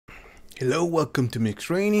Hello, welcome to Mix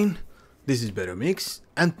Training. This is Varomix,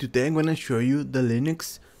 and today I'm gonna show you the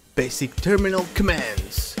Linux basic terminal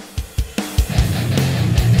commands.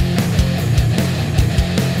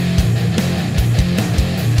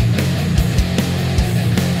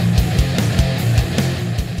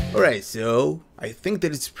 Alright, so I think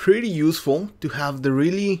that it's pretty useful to have the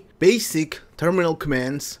really basic terminal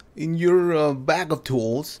commands in your bag of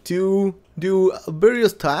tools to do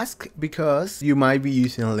various tasks, because you might be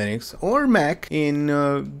using Linux or Mac in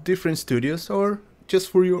different studios or just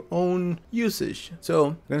for your own usage. So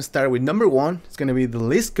I'm gonna start with number one. It's gonna be the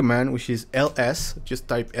list command, which is ls. Just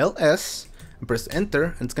type ls and press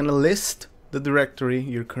enter, and it's gonna list the directory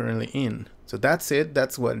you're currently in. So that's it,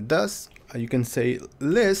 that's what it does. You can say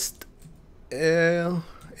list LA,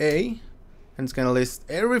 and it's gonna list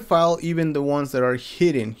every file, even the ones that are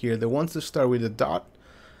hidden here. The ones that start with a dot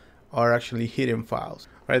are actually hidden files.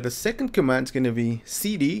 Right, the second command is gonna be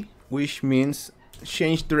cd, which means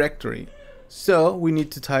change directory. So we need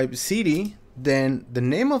to type cd, then the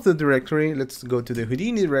name of the directory. Let's go to the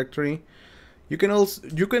Houdini directory. You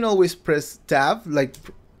can always press tab, like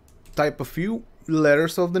type a few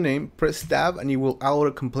letters of the name, press tab, and it will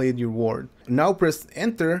auto-complete your word. Now press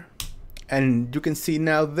enter, and you can see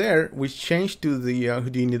now there we changed to the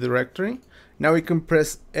Houdini directory. Now we can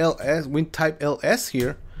press ls, we type ls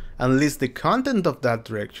here and list the content of that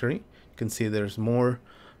directory. You can see there's more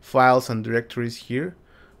files and directories here.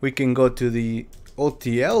 We can go to the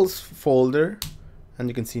OTLs folder, and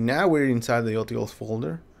you can see now we're inside the OTLs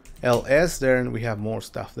folder. ls there, and we have more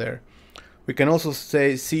stuff there. We can also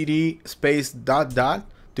say cd space dot dot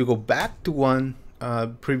to go back to one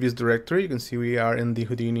previous directory. You can see we are in the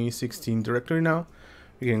Houdini 16 directory now.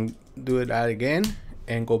 We can do that again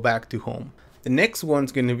and go back to home. The next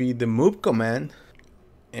one's going to be the move command.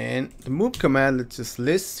 And the move command, let's just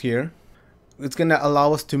list here. It's going to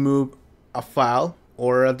allow us to move a file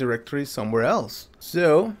or a directory somewhere else.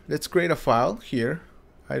 So let's create a file here.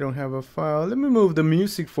 I don't have a file. Let me move the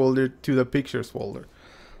music folder to the pictures folder.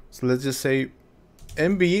 So let's just say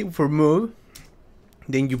MB for move.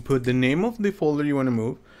 Then you put the name of the folder you want to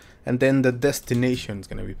move, and then the destination is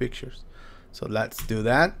going to be pictures. So let's do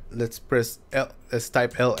that. Let's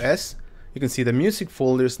type ls. You can see the music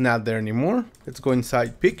folder is not there anymore. Let's go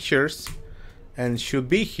inside pictures, and it should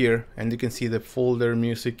be here, and you can see the folder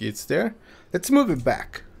music is there. Let's move it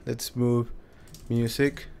back. Let's move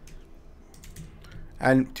music,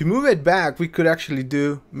 and to move it back we could actually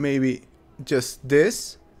do maybe just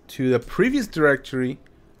this to the previous directory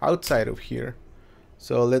outside of here.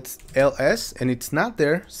 So let's ls, and it's not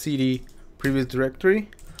there, cd previous directory,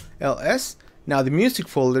 ls. Now the music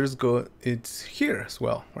folders it's here as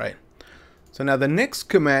well, right? So now the next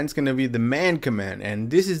command is going to be the man command,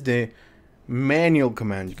 and this is the manual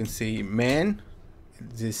command. You can see man,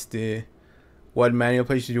 this is the what manual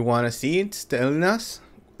page you want to see. It's telling us.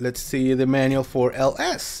 Let's see the manual for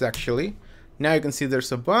ls actually. Now you can see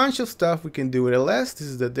there's a bunch of stuff we can do with ls. This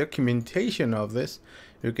is the documentation of this.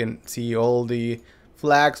 You can see all the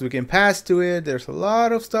flags we can pass to it. There's a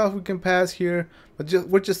lot of stuff we can pass here, but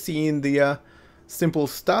we're just seeing the simple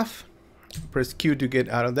stuff. Press Q to get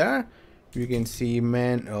out of there. You can see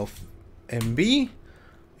man of MB.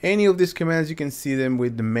 Any of these commands, you can see them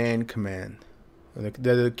with the man command, the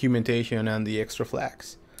documentation and the extra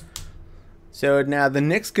flags. So now the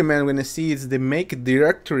next command we're going to see is the make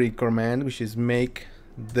directory command, which is make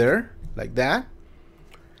there, like that.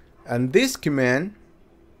 And this command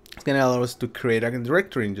is going to allow us to create a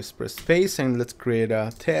directory. And just press space, and let's create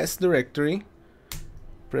a test directory.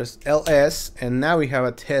 Press ls, and now we have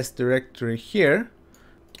a test directory here.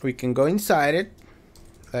 We can go inside it,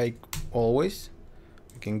 like always.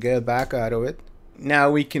 We can get back out of it. Now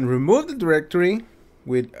we can remove the directory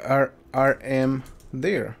with rm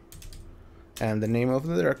there, and the name of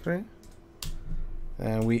the directory,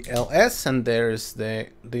 and we ls, and there's the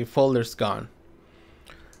folder's gone.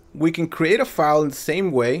 We can create a file in the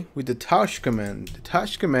same way with the touch command. The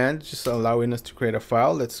touch command is just allowing us to create a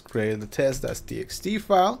file. Let's create the test.txt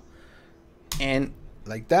file, and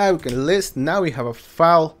like that we can list. Now we have a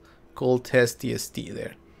file called test.txt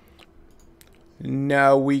there.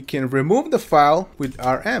 Now we can remove the file with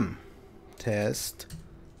rm test.txt.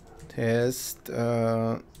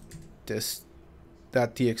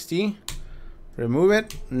 Remove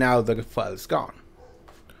it. Now the file is gone.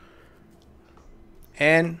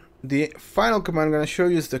 And the final command I'm going to show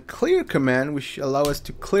you is the clear command, which allows us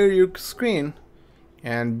to clear your screen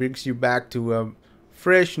and brings you back to a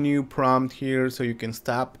fresh new prompt here, so you can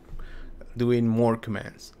stop doing more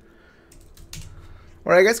commands.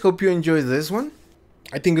 Alright guys, hope you enjoyed this one.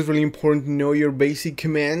 I think it's really important to know your basic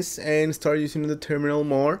commands and start using the terminal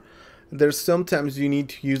more. there's sometimes you need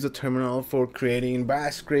to use the terminal for creating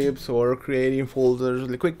bash scripts or creating folders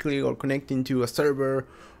really quickly, or connecting to a server,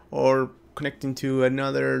 or connecting to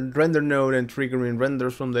another render node and triggering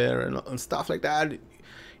renders from there, and stuff like that.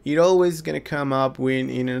 It always gonna come up when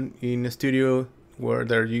in a studio where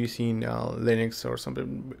they're using Linux or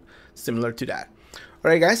something similar to that.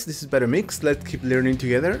 Alright guys, this is Varomix. Let's keep learning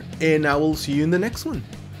together, and I will see you in the next one.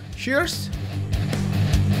 Cheers!